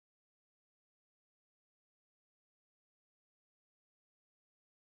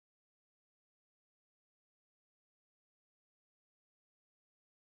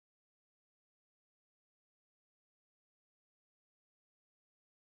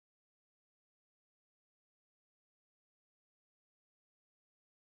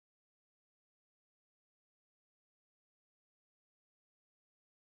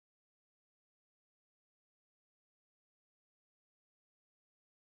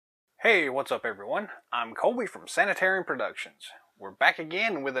Hey, what's up everyone? I'm Colby from Sanitarium Productions. We're back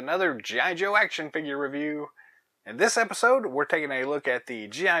again with another G.I. Joe action figure review. In this episode, we're taking a look at the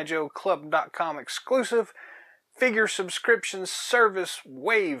G.I. Joe Club.com exclusive figure subscription service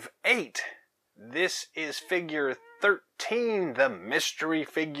Wave 8. This is figure 13, the mystery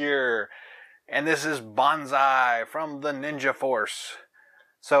figure. And this is Banzai from the Ninja Force.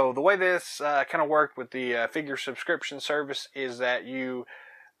 So the way this kind of worked with the figure subscription service is that you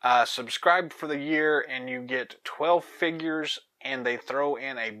subscribe for the year and you get 12 figures, and they throw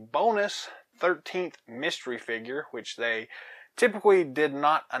in a bonus 13th mystery figure, which they typically did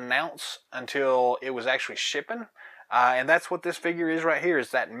not announce until it was actually shipping. And that's what this figure is right here,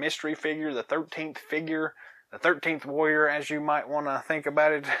 is that mystery figure, the 13th figure, the 13th warrior, as you might want to think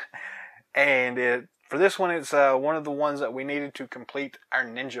about it. And for this one, it's one of the ones that we needed to complete our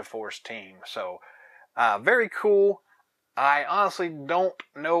Ninja Force team. So, very cool. I honestly don't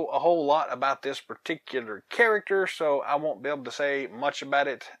know a whole lot about this particular character, so I won't be able to say much about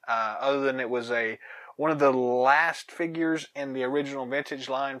it, other than it was one of the last figures in the original vintage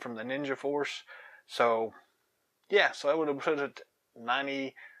line from the Ninja Force. So, yeah, so I would have put it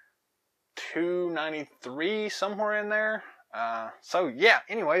 92, 93, somewhere in there. So, yeah,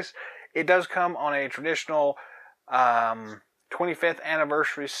 anyways, it does come on a traditional 25th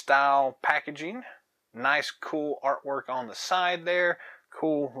anniversary style packaging. Nice, cool artwork on the side there.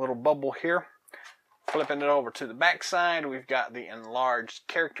 Cool little bubble here. Flipping it over to the back side, we've got the enlarged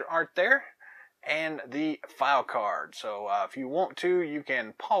character art there and the file card. So if you want to, you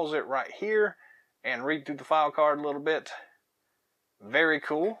can pause it right here and read through the file card a little bit. Very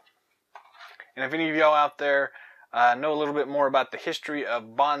cool. And if any of y'all out there know a little bit more about the history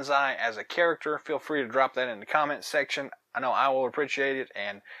of Banzai as a character, feel free to drop that in the comments section. I know I will appreciate it,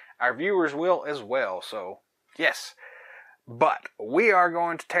 and our viewers will as well. So, yes. But we are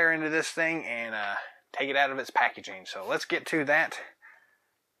going to tear into this thing and take it out of its packaging. So let's get to that.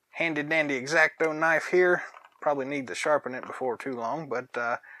 Handy dandy X-Acto knife here. Probably need to sharpen it before too long,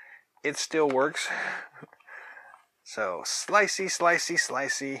 but it still works. So, slicey, slicey,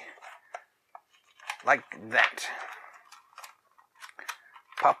 slicey. Like that.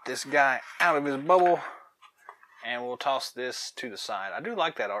 Pop this guy out of his bubble. And we'll toss this to the side. I do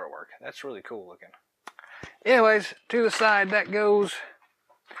like that artwork. That's really cool looking. Anyways, to the side that goes.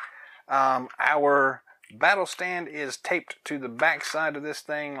 Our battle stand is taped to the back side of this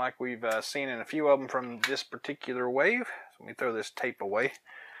thing, like we've seen in a few of them from this particular wave. So let me throw this tape away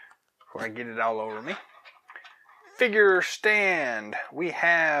before I get it all over me. Figure stand. We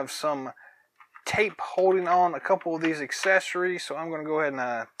have some tape holding on a couple of these accessories, so I'm going to go ahead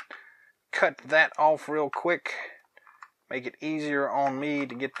and cut that off real quick. Make it easier on me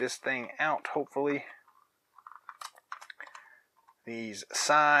to get this thing out, hopefully. These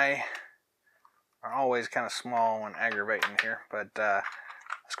sai are always kind of small and aggravating here, but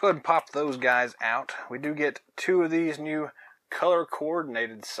let's go ahead and pop those guys out. We do get two of these new color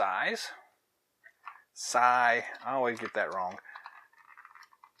coordinated sais. Sai, I always get that wrong.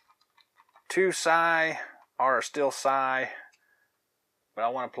 Two sai are still sai, but I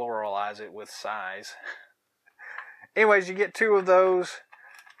want to pluralize it with sais. Anyways, you get two of those.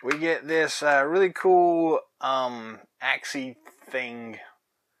 We get this really cool axie thing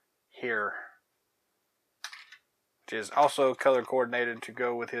here, which is also color coordinated to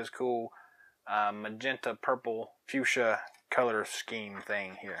go with his cool magenta, purple, fuchsia color scheme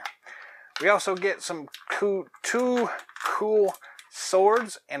thing here. We also get some two cool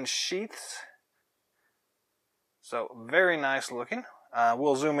swords and sheaths. So very nice looking.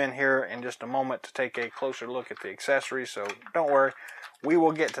 We'll zoom in here in just a moment to take a closer look at the accessories, so don't worry, we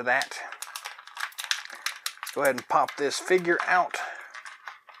will get to that. Let's go ahead and pop this figure out.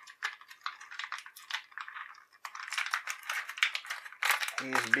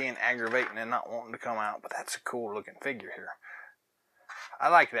 He's being aggravating and not wanting to come out, but that's a cool looking figure here. I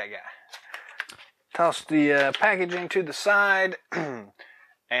like that guy. Toss the packaging to the side,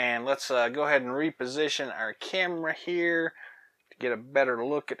 and let's go ahead and reposition our camera here. Get a better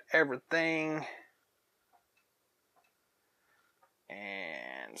look at everything,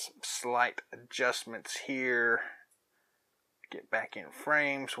 and some slight adjustments here. Get back in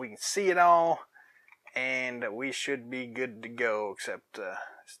frame so we can see it all, and we should be good to go, except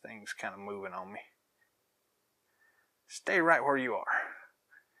this thing's kind of moving on me. Stay right where you are.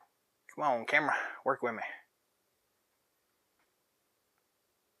 Come on, camera, work with me.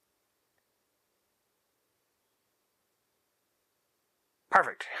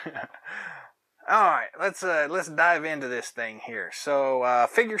 Perfect. All right, let's dive into this thing here. So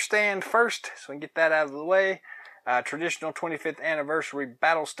figure stand first, so we can get that out of the way. Traditional 25th anniversary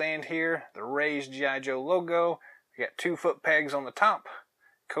battle stand here. The raised G.I. Joe logo. We got 2 foot pegs on the top.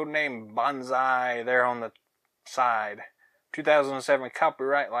 Codename Banzai there on the side. 2007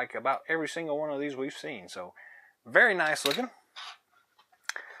 copyright, like about every single one of these we've seen. So, very nice looking.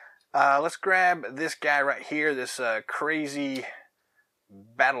 Let's grab this guy right here, this crazy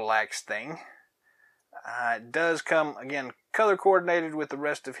battle axe thing. It does come, again, color coordinated with the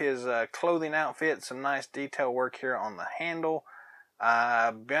rest of his clothing outfit. Some nice detail work here on the handle.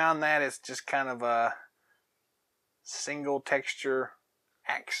 Beyond that, it's just kind of a single texture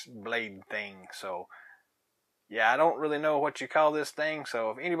axe blade thing. So, yeah, I don't really know what you call this thing.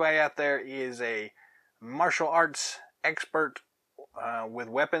 So, if anybody out there is a martial arts expert with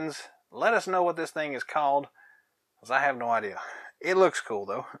weapons, let us know what this thing is called, because I have no idea. It looks cool,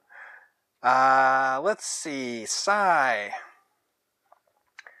 though. Let's see. Sai.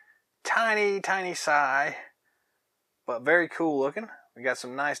 Tiny Sai, but very cool looking. We got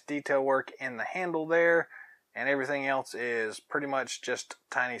some nice detail work in the handle there, and everything else is pretty much just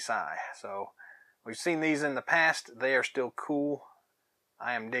Tiny Sai. So, we've seen these in the past. They are still cool.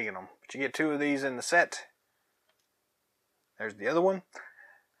 I am digging them. But you get 2 of these in the set. There's the other one.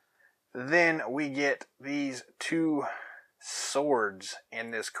 Then we get these 2 swords in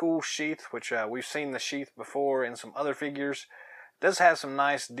this cool sheath, which we've seen the sheath before in some other figures. It does have some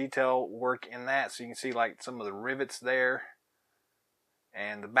nice detail work in that, so you can see like some of the rivets there.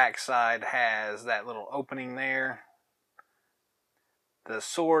 And the back side has that little opening there. The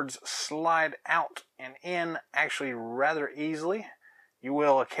swords slide out and in actually rather easily. You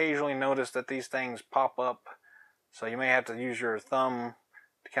will occasionally notice that these things pop up, so you may have to use your thumb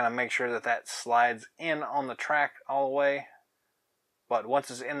to kind of make sure that that slides in on the track all the way. But once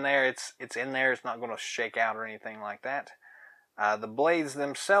it's in there, it's in there. It's not going to shake out or anything like that. The blades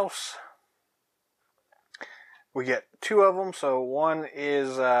themselves, we get 2 of them. So one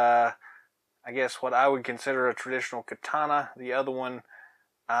is, I guess, what I would consider a traditional katana. The other one,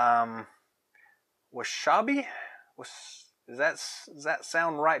 wasabi. Does that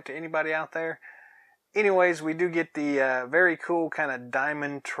sound right to anybody out there? Anyways, we do get the very cool kind of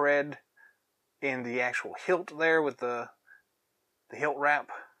diamond tread in the actual hilt there with the hilt wrap.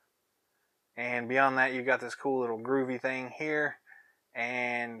 And beyond that, you've got this cool little groovy thing here.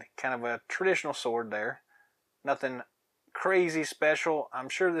 And kind of a traditional sword there. Nothing crazy special. I'm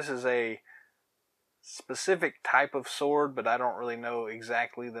sure this is a specific type of sword, but I don't really know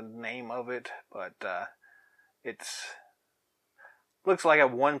exactly the name of it. But it's looks like a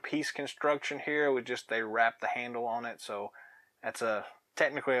one-piece construction here with just they wrap the handle on it. So that's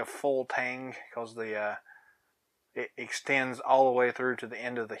technically a full tang, because it extends all the way through to the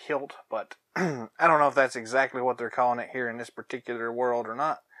end of the hilt. But I don't know if that's exactly what they're calling it here in this particular world or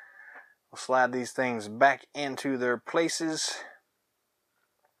not. We'll slide these things back into their places.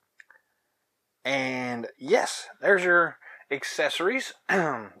 And yes, there's your accessories.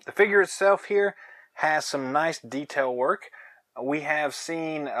 The figure itself here has some nice detail work. We have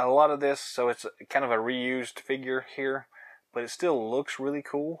seen a lot of this, so it's kind of a reused figure here, but it still looks really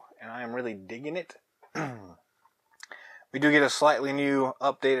cool, and I am really digging it. We do get a slightly new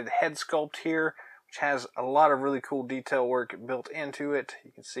updated head sculpt here, which has a lot of really cool detail work built into it.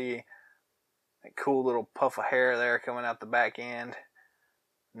 You can see that cool little puff of hair there coming out the back end.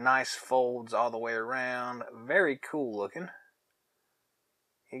 Nice folds all the way around. Very cool looking.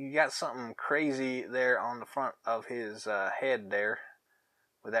 He got something crazy there on the front of his head there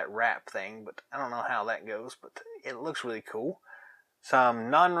with that wrap thing, but I don't know how that goes, but it looks really cool. Some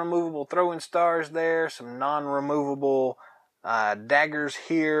non-removable throwing stars there, some non-removable daggers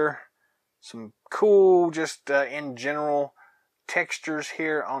here, some cool, just in general, textures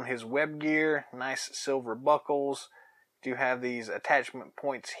here on his web gear. Nice silver buckles. Do have these attachment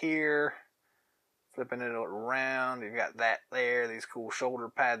points here. Flipping it around, you've got that there, these cool shoulder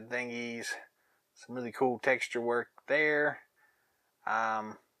pad thingies. Some really cool texture work there.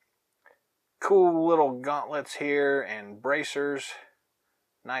 Cool little gauntlets here and bracers.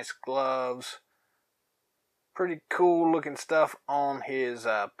 Nice gloves. Pretty cool looking stuff on his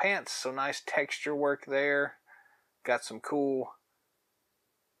pants, so nice texture work there. Got some cool,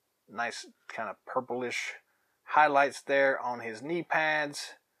 nice kind of purplish highlights there on his knee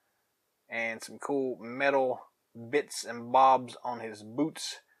pads. And some cool metal bits and bobs on his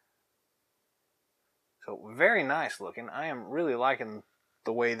boots. So very nice looking. I am really liking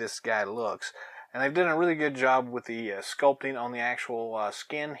the way this guy looks. And they've done a really good job with the sculpting on the actual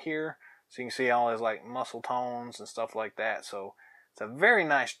skin here. So you can see all his like muscle tones and stuff like that. So it's a very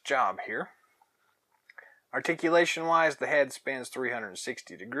nice job here. Articulation wise, the head spins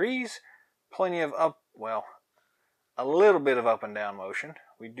 360 degrees. Plenty of a little bit of up and down motion.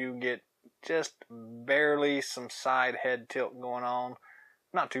 We do get just barely some side head tilt going on.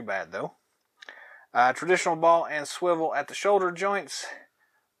 Not too bad though. Traditional ball and swivel at the shoulder joints.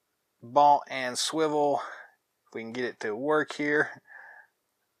 Ball and swivel, if we can get it to work here.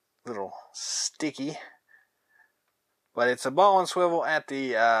 Little sticky. But it's a ball and swivel at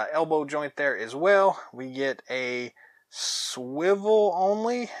the elbow joint there as well. We get a swivel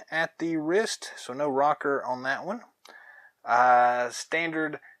only at the wrist, so no rocker on that one.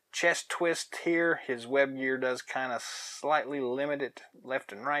 Standard chest twist here. His web gear does kind of slightly limit it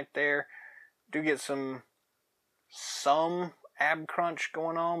left and right there. Do get some ab crunch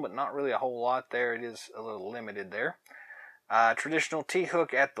going on, but not really a whole lot there. It is a little limited there. Traditional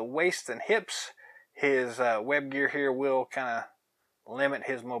T-hook at the waist and hips. His web gear here will kind of limit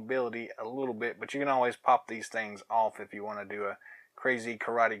his mobility a little bit, but you can always pop these things off if you want to do a crazy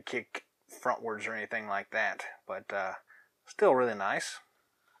karate kick frontwards or anything like that. But still really nice.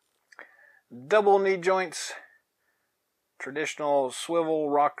 Double knee joints. Traditional swivel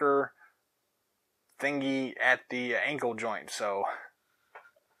rocker thingy at the ankle joint. So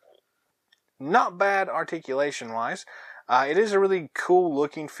not bad articulation wise. It is a really cool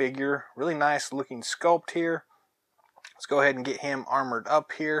looking figure. Really nice looking sculpt here. Let's go ahead and get him armored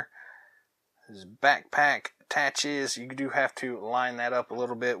up here. His backpack attaches. You do have to line that up a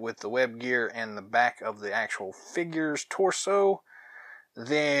little bit with the web gear and the back of the actual figure's torso.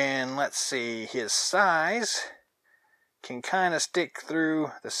 Then let's see, his size can kind of stick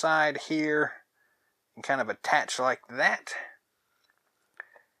through the side here and kind of attach like that.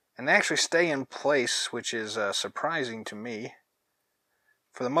 And they actually stay in place, which is surprising to me.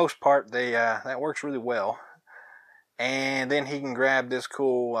 For the most part, that works really well. And then he can grab this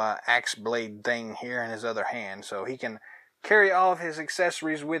cool axe blade thing here in his other hand. So he can carry all of his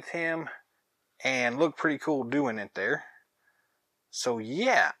accessories with him and look pretty cool doing it there. So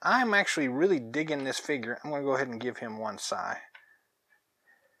yeah, I'm actually really digging this figure. I'm going to go ahead and give him one sigh.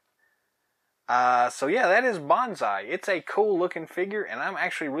 So yeah, that is Banzai. It's a cool looking figure, and I'm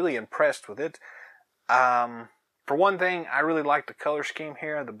actually really impressed with it. For one thing, I really like the color scheme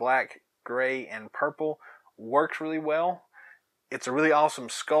here. The black, gray, and purple works really well. It's a really awesome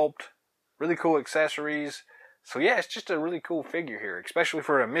sculpt, really cool accessories. So yeah, it's just a really cool figure here, especially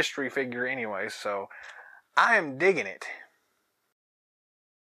for a mystery figure anyway. So I am digging it.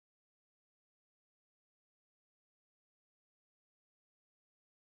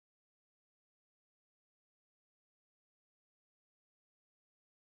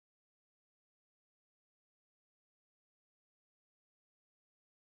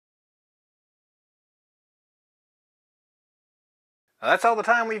 That's all the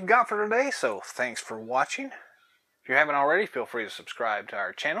time we've got for today, so thanks for watching. If you haven't already, feel free to subscribe to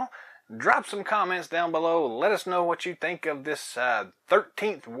our channel. Drop some comments down below. Let us know what you think of this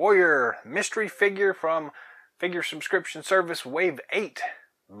 13th Warrior mystery figure from figure subscription service Wave 8,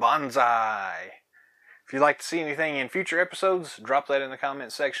 Banzai. If you'd like to see anything in future episodes, drop that in the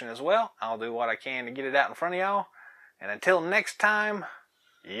comment section as well. I'll do what I can to get it out in front of y'all. And until next time,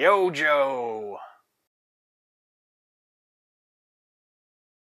 Yo Joe!